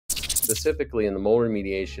specifically in the mold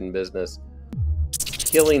remediation business,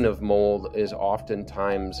 killing of mold is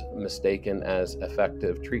oftentimes mistaken as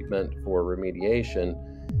effective treatment for remediation.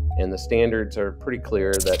 And the standards are pretty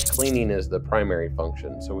clear that cleaning is the primary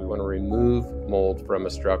function. So we want to remove mold from a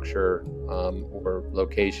structure or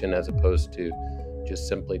location as opposed to just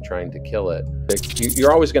simply trying to kill it.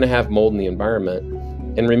 You're always going to have mold in the environment.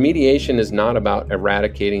 And remediation is not about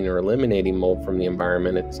eradicating or eliminating mold from the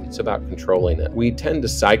environment. It's about controlling it. We tend to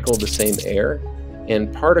cycle the same air,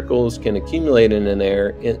 and particles can accumulate in an air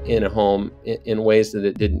in a home in ways that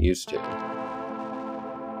it didn't used to.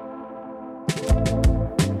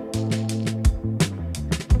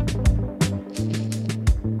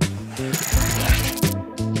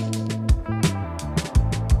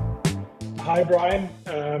 Hi, Brian.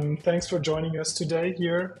 Thanks for joining us today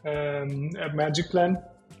here at magicplan.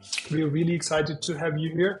 We're really excited to have you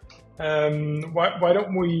here. Why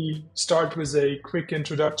don't we start with a quick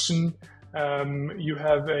introduction? You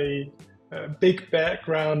have a big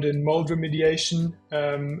background in mold remediation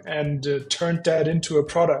and turned that into a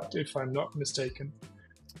product, if I'm not mistaken.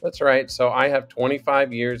 That's right. So I have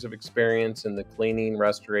 25 years of experience in the cleaning,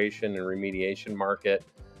 restoration, and remediation market.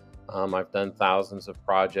 I've done thousands of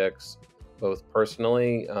projects, both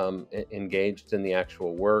personally engaged in the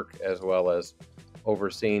actual work, as well as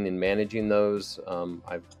overseeing and managing those.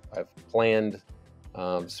 I've planned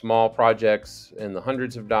small projects in the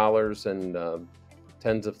hundreds of dollars and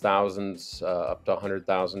tens of thousands, up to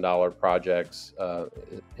 $100,000 projects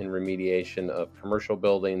in remediation of commercial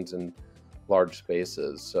buildings and large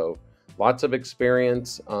spaces. So lots of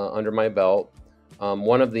experience under my belt.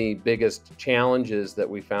 One of the biggest challenges that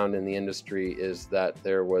we found in the industry is that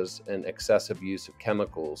there was an excessive use of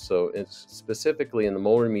chemicals. So it's specifically in the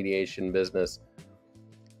mold remediation business,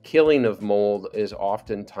 killing of mold is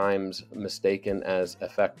oftentimes mistaken as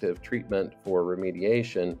effective treatment for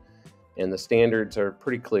remediation. And the standards are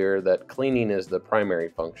pretty clear that cleaning is the primary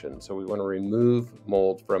function. So we want to remove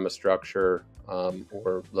mold from a structure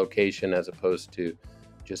or location as opposed to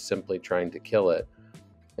just simply trying to kill it.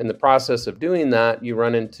 In the process of doing that, you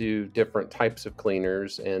run into different types of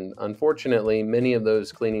cleaners, and unfortunately, many of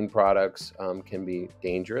those cleaning products can be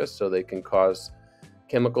dangerous. So they can cause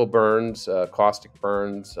chemical burns, caustic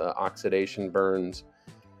burns, oxidation burns.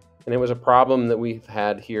 And it was a problem that we've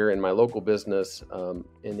had here in my local business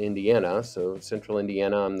in Indiana. So Central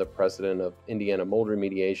Indiana, I'm the president of Indiana Mold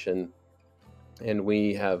Remediation, and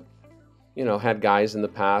we have, had guys in the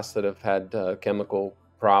past that have had chemical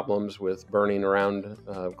problems with burning around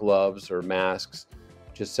gloves or masks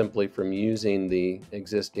just simply from using the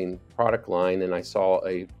existing product line. And I saw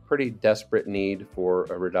a pretty desperate need for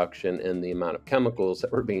a reduction in the amount of chemicals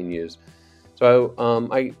that were being used. So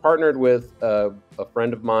I partnered with a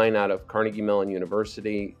friend of mine out of Carnegie Mellon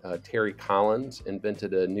University. Terry Collins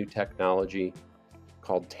invented a new technology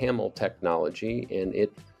called TAML technology, and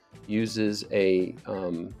it uses a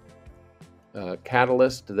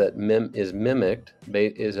catalyst that is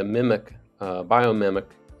a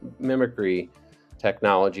biomimicry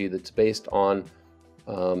technology that's based on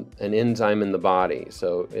an enzyme in the body.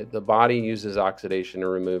 So the body uses oxidation to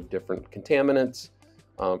remove different contaminants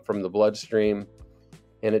from the bloodstream,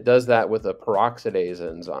 and it does that with a peroxidase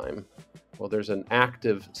enzyme. Well, there's an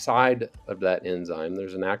active side of that enzyme.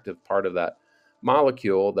 There's an active part of that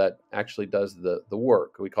molecule that actually does the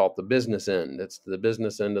work. We call it the business end. It's the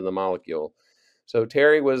business end of the molecule. So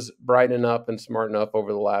Terry was bright enough and smart enough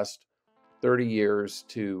over the last 30 years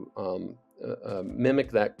to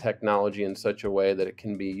mimic that technology in such a way that it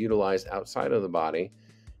can be utilized outside of the body.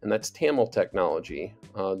 And that's TAML technology.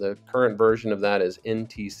 The current version of that is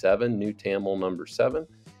NT7, new TAML number 7.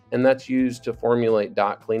 And that's used to formulate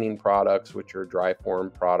dot cleaning products, which are dry form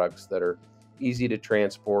products that are easy to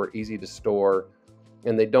transport, easy to store,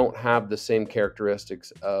 and they don't have the same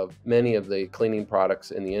characteristics of many of the cleaning products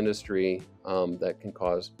in the industry that can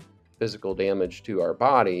cause physical damage to our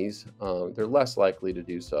bodies. They're less likely to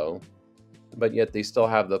do so, but yet they still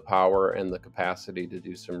have the power and the capacity to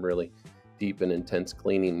do some really deep and intense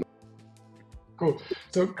cleaning. Cool.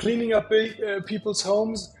 So cleaning up people's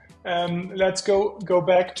homes. Let's go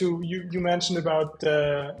back to you mentioned about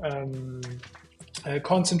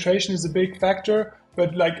concentration is a big factor,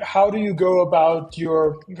 but how do you go about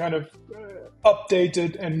your kind of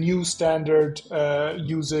updated and new standard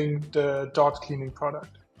using the dot cleaning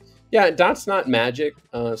product? Yeah, dot's not magic.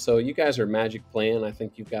 So you guys are magicplan. I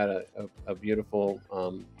think you've got a beautiful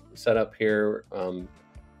setup here.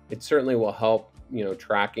 It certainly will help,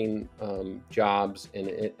 tracking jobs, and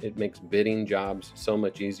it makes bidding jobs so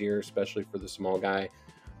much easier, especially for the small guy.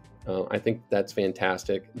 I think that's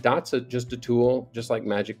fantastic. Dot's just a tool, just like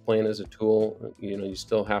magicplan is a tool. You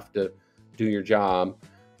still have to do your job,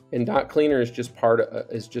 and dot cleaner is just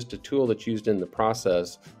is just a tool that's used in the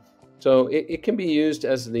process. So it can be used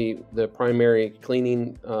as the primary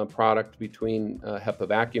cleaning product between HEPA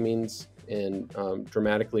vacuumings, and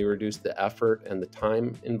dramatically reduce the effort and the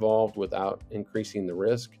time involved without increasing the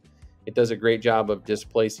risk. It does a great job of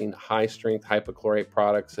displacing high strength hypochlorite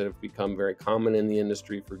products that have become very common in the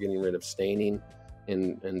industry for getting rid of staining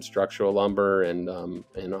in structural lumber and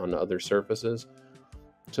on other surfaces.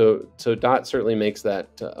 So DOT certainly makes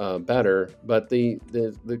that better, but the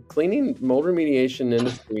cleaning mold remediation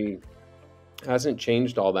industry hasn't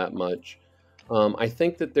changed all that much. I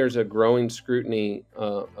think that there's a growing scrutiny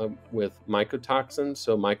with mycotoxins.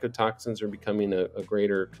 So mycotoxins are becoming a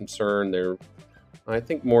greater concern. They're, I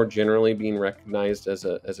think, more generally being recognized as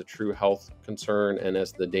a true health concern, and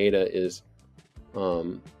as the data is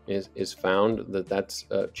found that's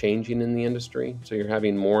changing in the industry. So you're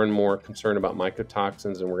having more and more concern about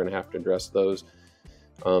mycotoxins, and we're going to have to address those.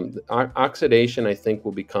 Oxidation, I think,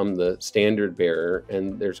 will become the standard bearer,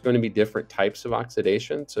 and there's going to be different types of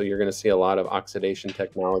oxidation. So you're going to see a lot of oxidation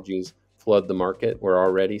technologies flood the market. We're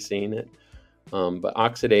already seeing it. But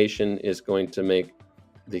oxidation is going to make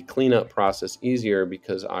the cleanup process easier,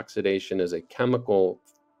 because oxidation is a chemical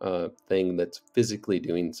thing that's physically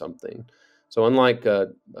doing something. So unlike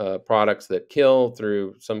products that kill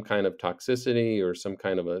through some kind of toxicity or some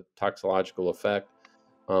kind of a toxicological effect,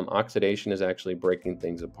 oxidation is actually breaking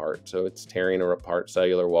things apart. So it's tearing apart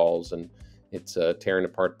cellular walls, and it's tearing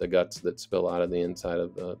apart the guts that spill out of the inside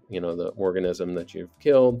of the organism that you've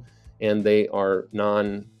killed, and they are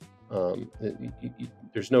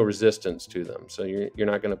there's no resistance to them. So you're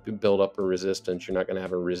not going to build up a resistance. You're not going to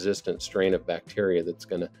have a resistant strain of bacteria that's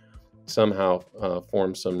going to somehow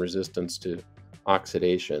form some resistance to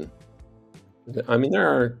oxidation. I mean,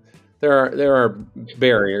 there are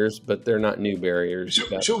barriers, but they're not new barriers.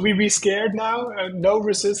 Should we be scared now? No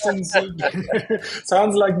resistance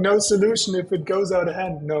sounds like no solution if it goes out of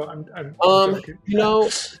hand. No, I'm joking.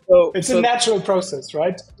 It's a natural process,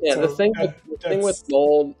 right? Yeah, so, the thing with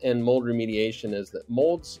mold and mold remediation is that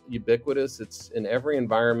mold's ubiquitous. It's in every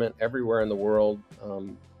environment, everywhere in the world.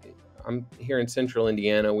 I'm here in central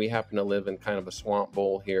Indiana. We happen to live in kind of a swamp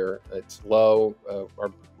bowl here. It's low.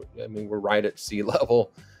 We're right at sea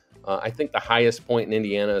level. I think the highest point in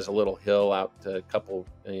Indiana is a little hill out a couple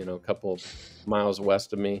miles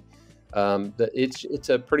west of me. It's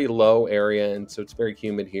a pretty low area, and so it's very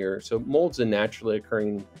humid here. So mold's a naturally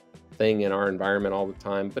occurring thing in our environment all the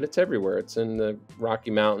time, but it's everywhere. It's in the Rocky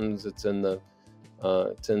Mountains. It's in the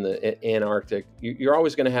Antarctic. You're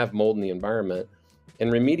always going to have mold in the environment.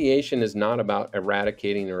 And remediation is not about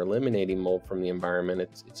eradicating or eliminating mold from the environment.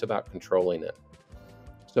 It's about controlling it.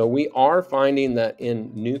 So we are finding that in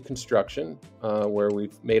new construction, where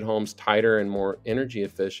we've made homes tighter and more energy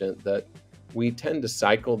efficient, that we tend to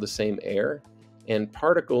cycle the same air, and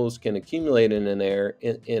particles can accumulate in an air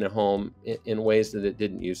in a home in ways that it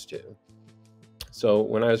didn't used to. So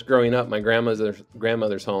when I was growing up, my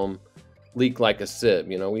grandmother's home leaked like a sieve.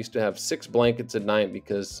 We used to have 6 blankets at night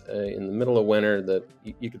because in the middle of winter,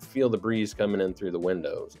 you could feel the breeze coming in through the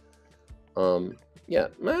windows. Yeah,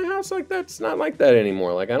 my house that's not like that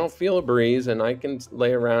anymore. Like, I don't feel a breeze, and I can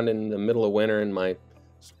lay around in the middle of winter in my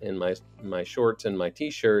shorts and my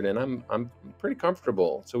t-shirt, and I'm pretty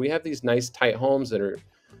comfortable. So we have these nice tight homes that are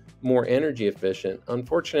more energy efficient.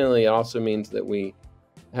 Unfortunately, it also means that we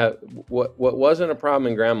have what wasn't a problem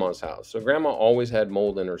in Grandma's house. So Grandma always had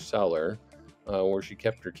mold in her cellar, where she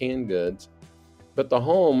kept her canned goods. But the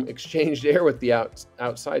home exchanged air with the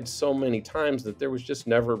outside so many times that there was just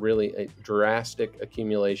never really a drastic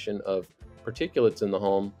accumulation of particulates in the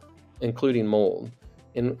home, including mold.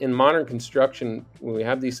 In modern construction, when we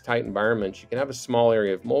have these tight environments, you can have a small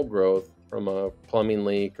area of mold growth from a plumbing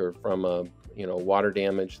leak or from a water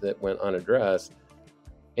damage that went unaddressed.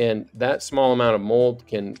 And that small amount of mold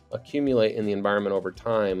can accumulate in the environment over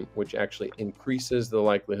time, which actually increases the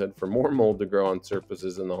likelihood for more mold to grow on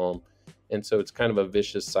surfaces in the home. And so it's kind of a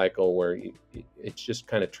vicious cycle where it's just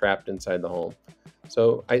kind of trapped inside the home.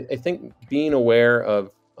 So I think being aware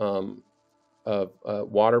of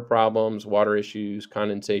water problems, water issues,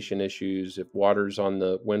 condensation issues, if water's on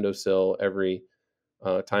the windowsill every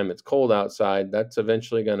time it's cold outside, that's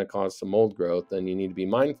eventually going to cause some mold growth. And you need to be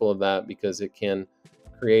mindful of that, because it can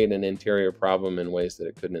create an interior problem in ways that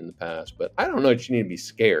it couldn't in the past. But I don't know that you need to be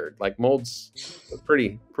scared. Like, mold's a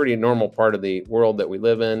pretty normal part of the world that we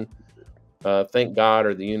live in. Thank God,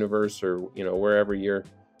 or the universe, or wherever you're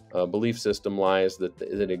belief system lies that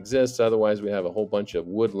it exists. Otherwise, we have a whole bunch of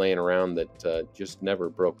wood laying around that just never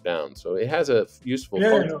broke down. So it has a useful Yeah,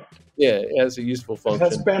 function. Yeah, it has a useful it has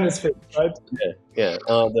function. benefits, right? Yeah.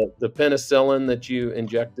 The penicillin that you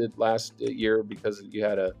injected last year because you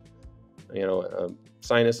had a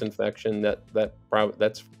sinus infection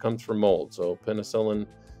that's comes from mold. So penicillin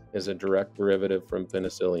is a direct derivative from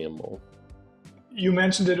penicillium mold. You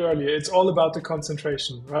mentioned it earlier. It's all about the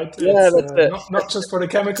concentration, right? Yeah, It's that's it. not just for the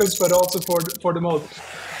chemicals, but also for the mold.